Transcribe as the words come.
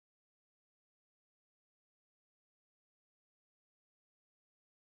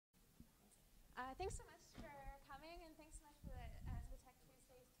Thanks so much for coming, and thanks so much to the Tech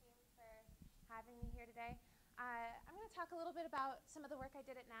Tuesdays team for having me here today. I'm going to talk a little bit about some of the work I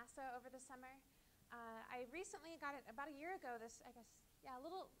did at NASA over the summer. I recently got it about a year ago. A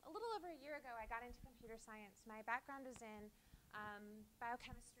little over a year ago, I got into computer science. My background is in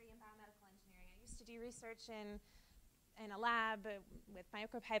biochemistry and biomedical engineering. I used to do research in a lab with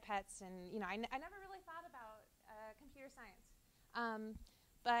micropipettes, and I never really thought about computer science.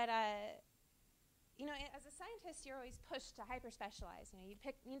 As a scientist, you're always pushed to hyper-specialize. You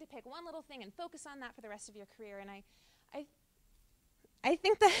need to pick one little thing and focus on that for the rest of your career. And I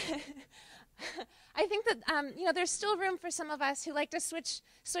think that there's still room for some of us who like to switch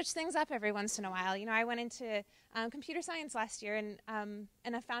things up every once in a while. I went into computer science last year, and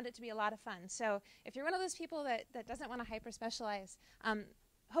I found it to be a lot of fun. So if you're one of those people that doesn't want to hyper-specialize,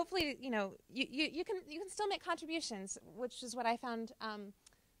 hopefully you can still make contributions, which is what I found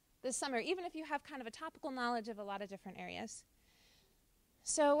this summer, even if you have kind of a topical knowledge of a lot of different areas.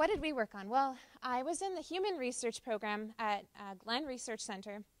 So what did we work on? Well, I was in the human research program at Glenn Research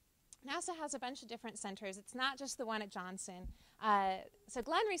Center. NASA has a bunch of different centers. It's not just the one at Johnson. So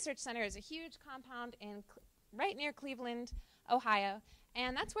Glenn Research Center is a huge compound right near Cleveland, Ohio,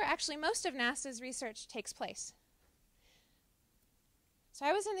 and that's where actually most of NASA's research takes place. So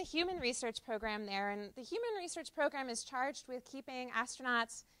I was in the human research program there, and the human research program is charged with keeping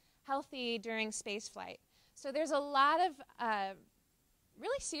astronauts healthy during spaceflight. So there's a lot of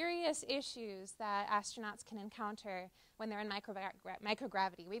really serious issues that astronauts can encounter when they're in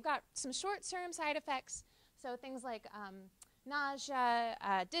microgravity. We've got some short-term side effects, so things like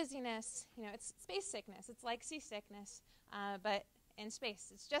nausea, dizziness. It's space sickness. It's like seasickness, but in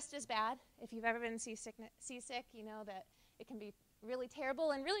space. It's just as bad. If you've ever been seasick, you know that it can be really terrible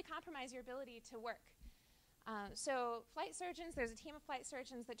and really compromise your ability to work. So flight surgeons, there's a team of flight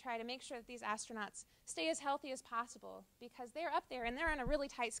surgeons that try to make sure that these astronauts stay as healthy as possible, because they're up there and they're on a really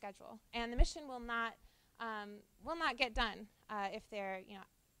tight schedule, and the mission will not get done if they're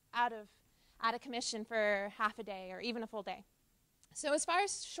out of commission for half a day or even a full day. So as far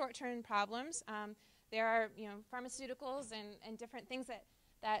as short-term problems, there are pharmaceuticals and different things that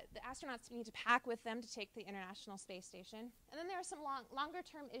the astronauts need to pack with them to take to the International Space Station. And then there are some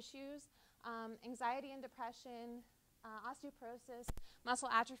longer-term issues, anxiety and depression, osteoporosis, muscle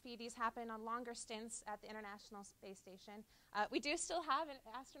atrophy. These happen on longer stints at the International Space Station. We do still have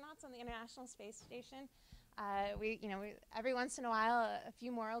astronauts on the International Space Station. Every once in a while, a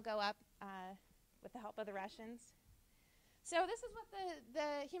few more will go up with the help of the Russians. So this is what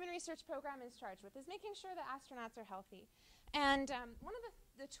the human research program is charged with, is making sure that astronauts are healthy. And one of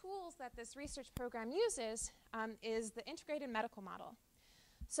the tools that this research program uses is the integrated medical model.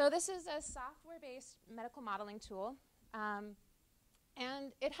 So this is a software-based medical modeling tool, and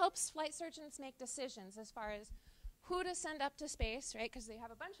it helps flight surgeons make decisions as far as who to send up to space, right? Because they have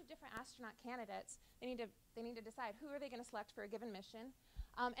a bunch of different astronaut candidates. They need to decide who are they going to select for a given mission,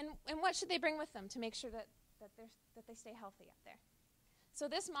 and what should they bring with them to make sure that they stay healthy up there. So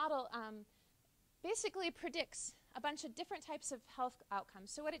this model basically predicts a bunch of different types of health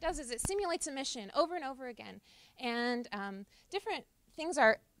outcomes. So what it does is it simulates a mission over and over again, and different things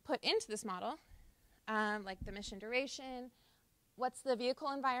are put into this model, like the mission duration, what's the vehicle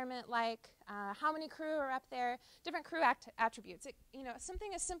environment like, how many crew are up there, different crew attributes.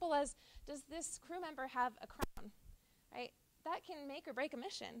 Something as simple as, does this crew member have a crown, right? That can make or break a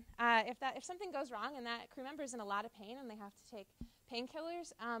mission. If something goes wrong and that crew member is in a lot of pain and they have to take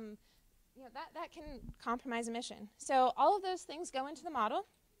painkillers, that can compromise a mission. So all of those things go into the model,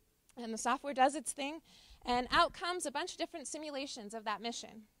 and the software does its thing, and out comes a bunch of different simulations of that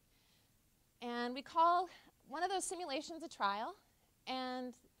mission. And we call one of those simulations a trial,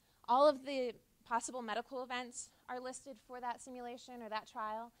 and all of the possible medical events are listed for that simulation or that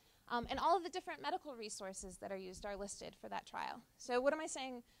trial, and all of the different medical resources that are used are listed for that trial. So what am I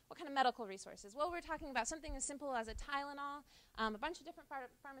saying? What kind of medical resources? Well, we're talking about something as simple as a Tylenol, a bunch of different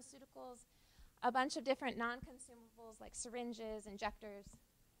pharmaceuticals, a bunch of different non-consumables like syringes, injectors,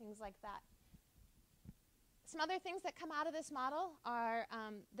 things like that. Some other things that come out of this model are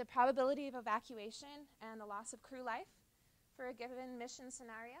the probability of evacuation and the loss of crew life for a given mission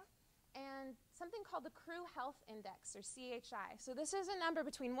scenario, and something called the Crew Health Index, or CHI. So this is a number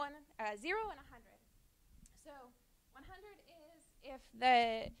between 0 and 100. So 100 is if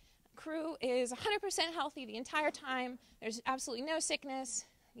the crew is 100% healthy the entire time, there's absolutely no sickness,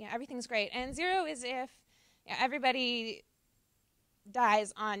 everything's great. And 0 is if everybody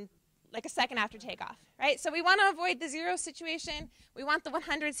dies on like a second after takeoff, right? So we want to avoid the 0 situation. We want the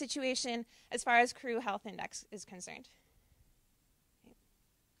 100 situation as far as Crew Health Index is concerned.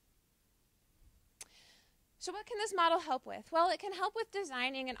 So what can this model help with? Well, it can help with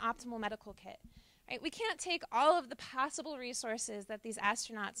designing an optimal medical kit. Right? We can't take all of the possible resources that these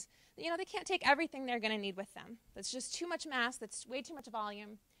astronauts, they can't take everything they're going to need with them. That's just too much mass, that's way too much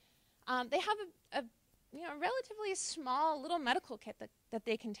volume. They have a relatively small little medical kit that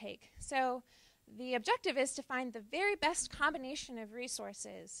they can take. So the objective is to find the very best combination of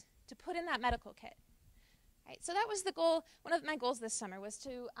resources to put in that medical kit. Right, so that was the goal. One of my goals this summer was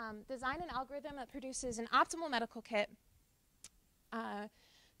to design an algorithm that produces an optimal medical kit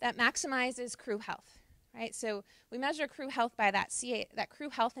that maximizes crew health. Right, so we measure crew health by that crew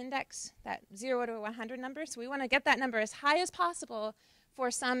health index, that 0 to 100 number. So we want to get that number as high as possible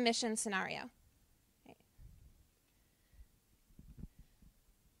for some mission scenario. Right.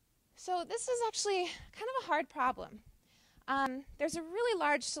 So this is actually kind of a hard problem. There's a really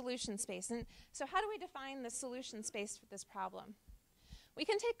large solution space, and so how do we define the solution space for this problem? We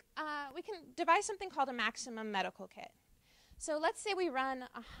can devise something called a maximum medical kit. So let's say we run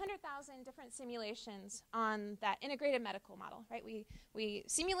 100,000 different simulations on that integrated medical model, right? We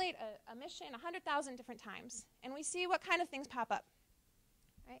simulate a mission 100,000 different times, and we see what kind of things pop up,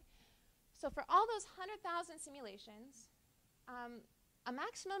 right? So for all those 100,000 simulations, a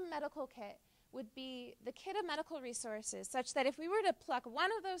maximum medical kit would be the kit of medical resources such that if we were to pluck one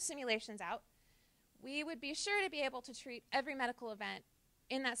of those simulations out, we would be sure to be able to treat every medical event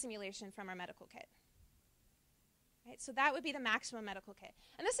in that simulation from our medical kit. Right? So that would be the maximum medical kit.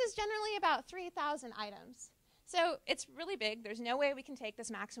 And this is generally about 3,000 items. So it's really big. There's no way we can take this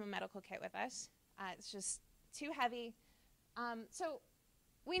maximum medical kit with us. It's just too heavy. So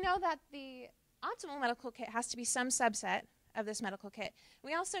we know that the optimal medical kit has to be some subset of this medical kit.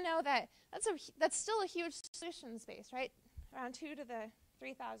 We also know that that's still a huge solution space, right? Around 2 to the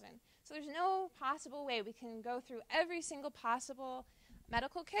 3,000. So there's no possible way we can go through every single possible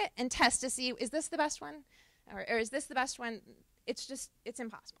medical kit and test to see, is this the best one? Or is this the best one? It's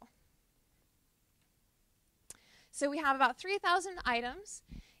impossible. So we have about 3,000 items.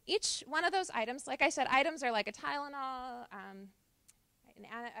 Each one of those items, like I said, items are like a Tylenol,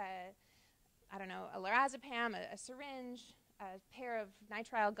 a lorazepam, a syringe, a pair of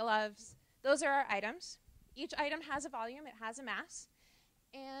nitrile gloves. Those are our items. Each item has a volume, it has a mass,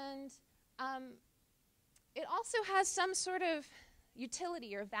 and it also has some sort of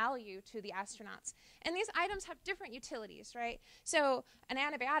utility or value to the astronauts. And these items have different utilities, right? So an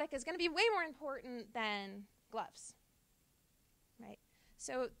antibiotic is going to be way more important than gloves, right?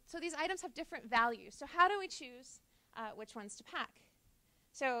 So these items have different values. So how do we choose which ones to pack?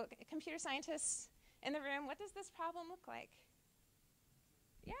 So computer scientists in the room, what does this problem look like?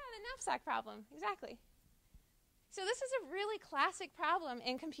 Yeah, the knapsack problem, exactly. So this is a really classic problem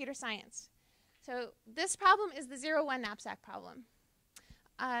in computer science. So this problem is the 0-1 knapsack problem.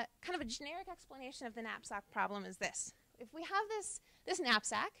 Kind of a generic explanation of the knapsack problem is this. If we have this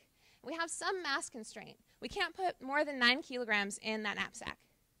knapsack, we have some mass constraint. We can't put more than 9 kilograms in that knapsack.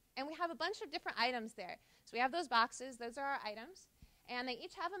 And we have a bunch of different items there. So we have those boxes, those are our items, and they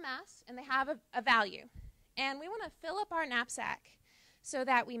each have a mass and they have a value. And we want to fill up our knapsack so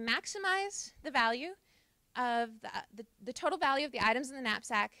that we maximize the value of the total value of the items in the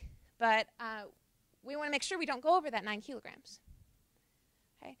knapsack, but we want to make sure we don't go over that 9 kilograms.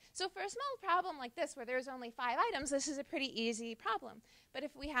 Okay? So for a small problem like this, where there's only 5 items, this is a pretty easy problem. But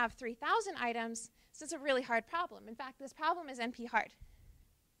if we have 3,000 items, this is a really hard problem. In fact, this problem is NP-hard.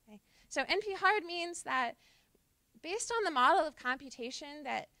 Okay? So NP-hard means that based on the model of computation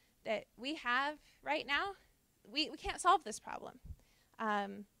that we have right now, we can't solve this problem.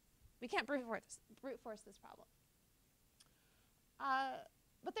 We can't brute force this problem.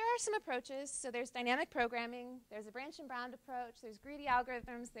 But there are some approaches. So there's dynamic programming, there's a branch and bound approach, there's greedy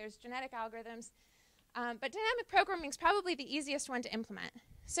algorithms, there's genetic algorithms. But dynamic programming is probably the easiest one to implement.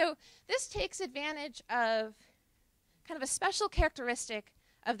 So this takes advantage of kind of a special characteristic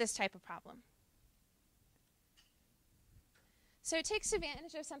of this type of problem. So it takes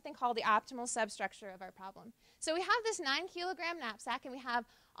advantage of something called the optimal substructure of our problem. So we have this 9 kilogram knapsack, and we have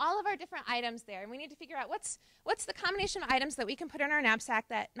all of our different items there. And we need to figure out what's the combination of items that we can put in our knapsack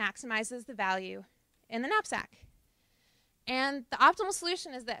that maximizes the value in the knapsack. And the optimal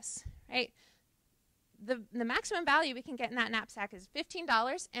solution is this, right? The maximum value we can get in that knapsack is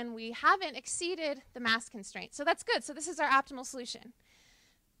 $15, and we haven't exceeded the mass constraint. So that's good. So this is our optimal solution.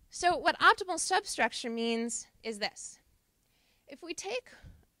 So what optimal substructure means is this. If we take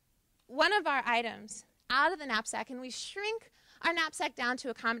one of our items out of the knapsack and we shrink our knapsack down to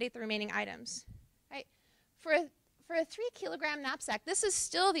accommodate the remaining items, right? For a 3 kilogram knapsack, this is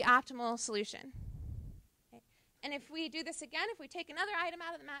still the optimal solution. Okay? And if we do this again, if we take another item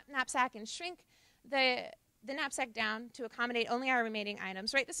out of the knapsack and shrink the the knapsack down to accommodate only our remaining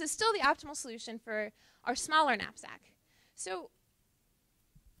items, right? This is still the optimal solution for our smaller knapsack. So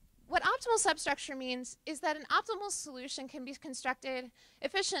what optimal substructure means is that an optimal solution can be constructed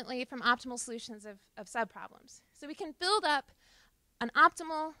efficiently from optimal solutions of subproblems. So we can build up an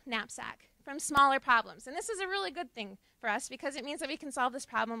optimal knapsack from smaller problems. And this is a really good thing for us because it means that we can solve this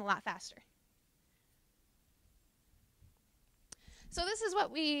problem a lot faster. So this is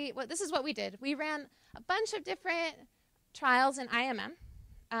what we did. We ran a bunch of different trials in IMM,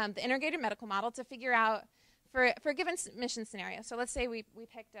 the integrated medical model, to figure out for a given mission scenario. So let's say we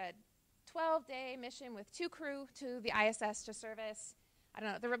picked a 12-day mission with 2 crew to the ISS to service, I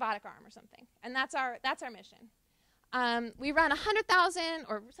don't know, the robotic arm or something. And that's our mission. We run 100,000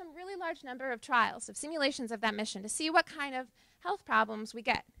 or some really large number of trials, of simulations of that mission to see what kind of health problems we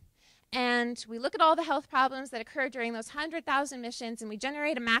get. And we look at all the health problems that occur during those 100,000 missions, and we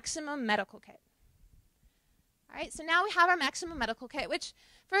generate a maximum medical kit. All right, so now we have our maximum medical kit, which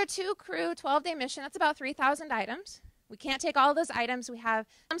for a 2-crew, 12-day mission, that's about 3,000 items. We can't take all those items. We have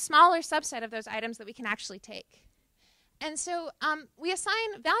some smaller subset of those items that we can actually take. And so we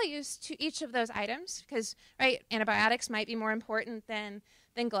assign values to each of those items because, right, antibiotics might be more important than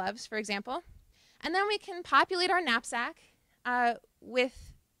gloves, for example. And then we can populate our knapsack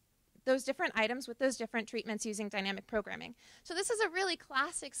with those different items, with those different treatments using dynamic programming. So this is a really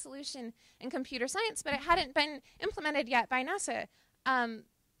classic solution in computer science, but it hadn't been implemented yet by NASA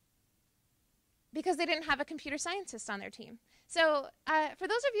because they didn't have a computer scientist on their team. So for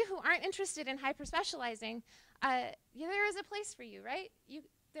those of you who aren't interested in hyper-specializing, there is a place for you, right? You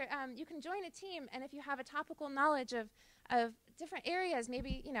can join a team, and if you have a topical knowledge of different areas,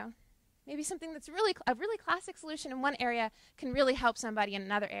 maybe something that's a really classic solution in one area can really help somebody in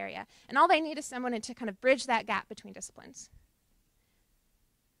another area. And all they need is someone to kind of bridge that gap between disciplines.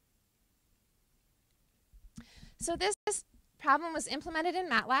 So this problem was implemented in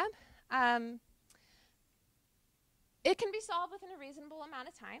MATLAB. It can be solved within a reasonable amount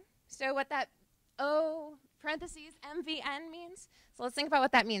of time. So what that O parentheses MVN means, so let's think about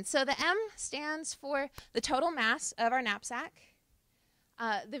what that means. So the M stands for the total mass of our knapsack.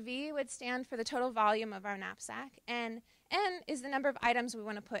 The V would stand for the total volume of our knapsack, and N is the number of items we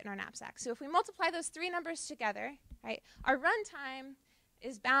want to put in our knapsack. So if we multiply those 3 numbers together, right, our runtime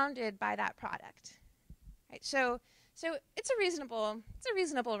is bounded by that product. Right? So it's a reasonable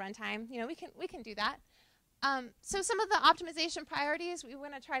runtime. We can do that. So some of the optimization priorities, we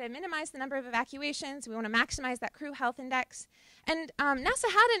want to try to minimize the number of evacuations. We want to maximize that crew health index. And NASA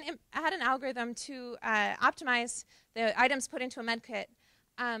had an algorithm to optimize the items put into a med kit.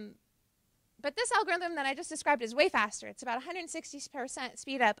 But this algorithm that I just described is way faster. It's about 160%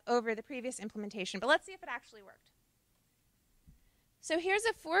 speed up over the previous implementation. But let's see if it actually worked. So here's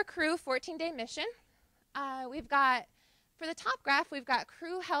a 4-crew, 14-day mission. For the top graph, we've got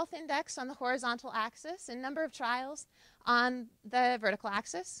crew health index on the horizontal axis and number of trials on the vertical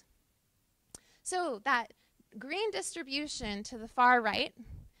axis. So that green distribution to the far right,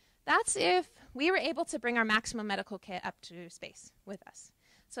 that's if we were able to bring our maximum medical kit up to space with us.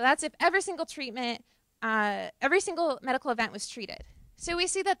 So that's if every single treatment, every single medical event was treated. So we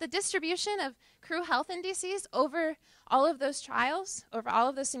see that the distribution of crew health indices over all of those trials, over all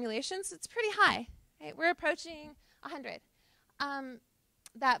of those simulations, it's pretty high. Right? We're approaching 100.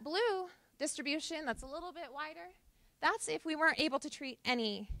 That blue distribution that's a little bit wider, that's if we weren't able to treat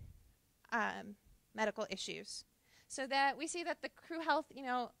any medical issues. So that we see that the crew health,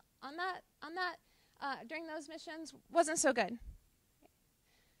 during those missions wasn't so good.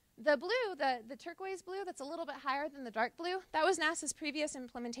 The blue, the turquoise blue, that's a little bit higher than the dark blue, that was NASA's previous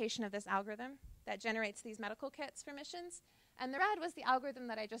implementation of this algorithm that generates these medical kits for missions. And the red was the algorithm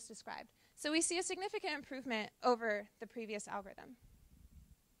that I just described. So we see a significant improvement over the previous algorithm.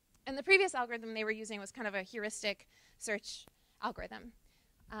 And the previous algorithm they were using was kind of a heuristic search algorithm.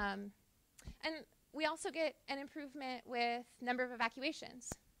 And we also get an improvement with number of evacuations.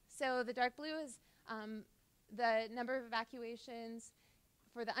 So the dark blue is the number of evacuations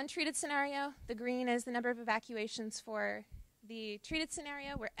for the untreated scenario. The green is the number of evacuations for the treated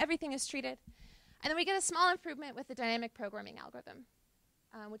scenario where everything is treated. And then we get a small improvement with the dynamic programming algorithm,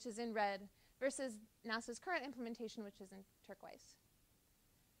 which is in red, versus NASA's current implementation, which is in turquoise.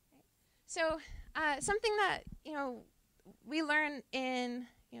 Right. So something that we learn in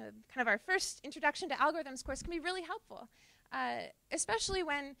kind of our first introduction to algorithms course can be really helpful, especially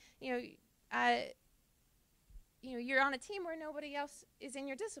when you're on a team where nobody else is in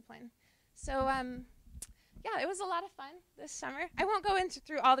your discipline. So yeah, it was a lot of fun this summer. I won't go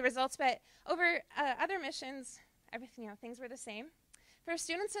through all the results, but over other missions, everything, things were the same. For For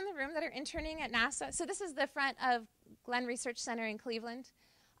students in the room that are interning at NASA, so this is the front of Glenn Research Center in Cleveland.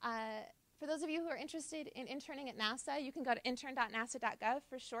 For those of you who are interested in interning at NASA, you can go to intern.nasa.gov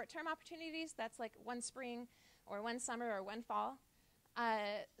for short-term opportunities. That's like one spring or one summer or one fall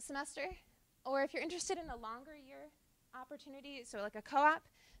semester. Or if you're interested in a longer year opportunity, so like a co-op,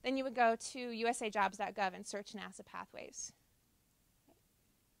 then you would go to usajobs.gov and search NASA pathways.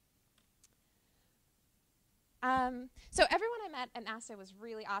 So everyone I met at NASA was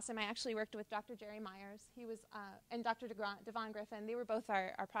really awesome. I actually worked with Dr. Jerry Myers. He was, and Dr. Devon Griffin. They were both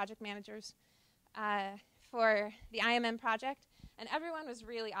our project managers for the IMM project, and everyone was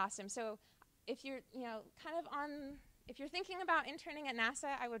really awesome. So if you're, if you're thinking about interning at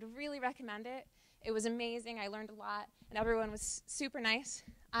NASA, I would really recommend it. It was amazing. I learned a lot, and everyone was super nice.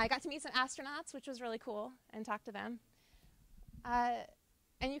 I got to meet some astronauts, which was really cool, and talk to them.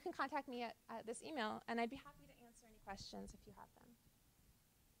 And you can contact me at this email, and I'd be happy to answer any questions if you have them.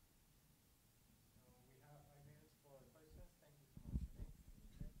 We have 5 minutes for questions. Thank you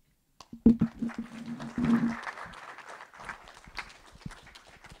so much.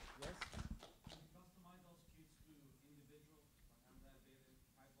 Yes? Can you customize those kits to individuals? Like I'm diabetic,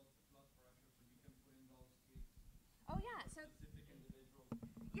 high blood pressure, so you can put in those kits. Oh yeah, so specific individual.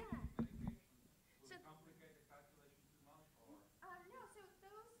 Yeah. Medication. Will So it complicate the calculation too much, or? no, so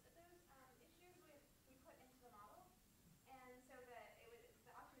those issues we put into the model, and so that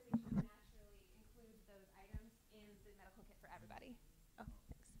the optimization would naturally include those items in the medical kit for everybody. Oh,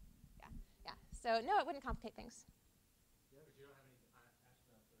 thanks. Yeah. So no, it wouldn't complicate things. Yeah, but you don't have any astronauts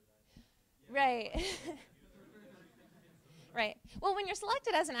that are diabetic. Right. Right. Well, when you're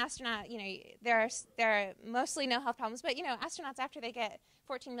selected as an astronaut, there are mostly no health problems. But astronauts, after they get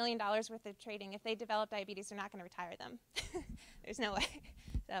 $14 million worth of training, if they develop diabetes, they're not going to retire them. There's no way.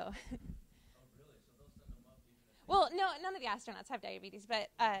 So. Oh, really? So they'll send them up even if Well, no, none of the astronauts have diabetes, but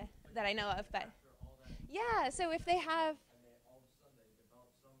that I know of. But after all that, yeah. So if they have. and they all of a sudden they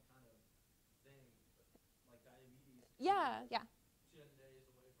develop some kind of thing like diabetes. Yeah. 10 days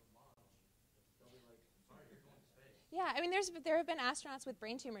away from launch, they'll be like, sorry, you're going to space. Yeah. I mean, there have been astronauts with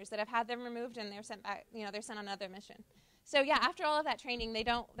brain tumors that have had them removed, and they're sent back. They're sent on another mission. So yeah, after all of that training, they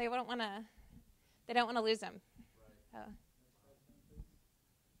don't want to lose them. Right. So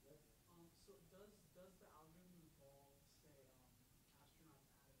does the algorithm involve, say,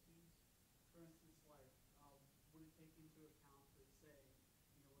 astronauts' attitudes? For instance, like, would it take into account that, say,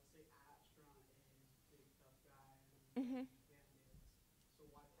 let's say astronaut A is a big tough guy and Mhm. band-aids, so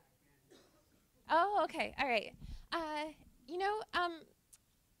why pack band-aids? Oh, okay. All right.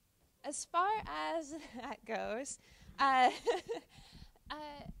 As far as that goes, I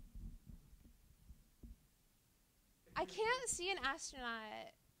can't see an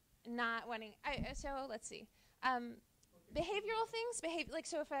astronaut not wanting. So let's see. Behavioral things.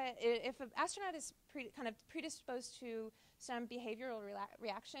 So if an astronaut is kind of predisposed to some behavioral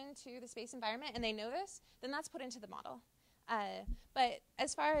reaction to the space environment, and they know this, then that's put into the model. But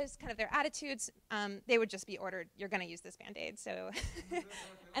as far as kind of their attitudes, they would just be ordered, you're going to use this Band-Aid. So,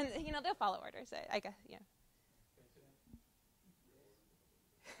 and, they'll follow orders, I guess, yeah. As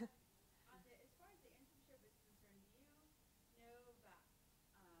far as the internship is concerned, do you know about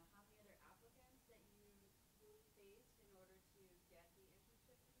how many other applicants that you faced in order to get the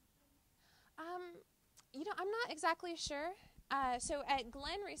internship position? I'm not exactly sure. So at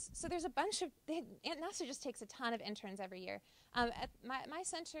Glenn, so there's a bunch of, NASA just takes a ton of interns every year. At my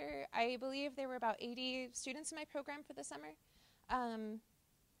center, I believe there were about 80 students in my program for the summer.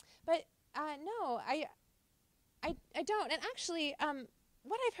 But no, I don't. And actually,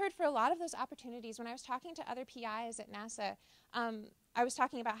 what I've heard for a lot of those opportunities, when I was talking to other PIs at NASA, I was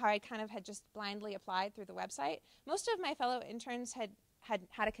talking about how I kind of had just blindly applied through the website. Most of my fellow interns had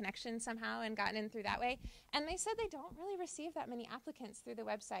a connection somehow and gotten in through that way. And they said they don't really receive that many applicants through the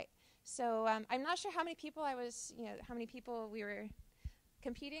website. So I'm not sure how many people how many people we were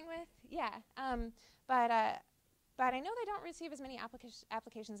competing with. Yeah, but I know they don't receive as many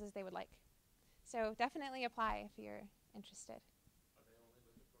applications as they would like. So definitely apply if you're interested. Are they only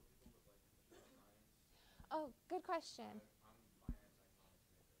looking for people with like computer science? Oh, good question. I'm finance economics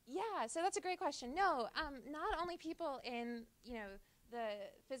major. Yeah, so that's a great question. No, not only people in,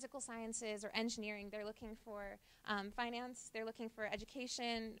 the physical sciences or engineering. They're looking for finance. They're looking for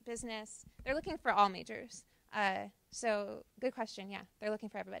education, business. They're looking for all majors. So good question. Yeah, they're looking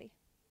for everybody.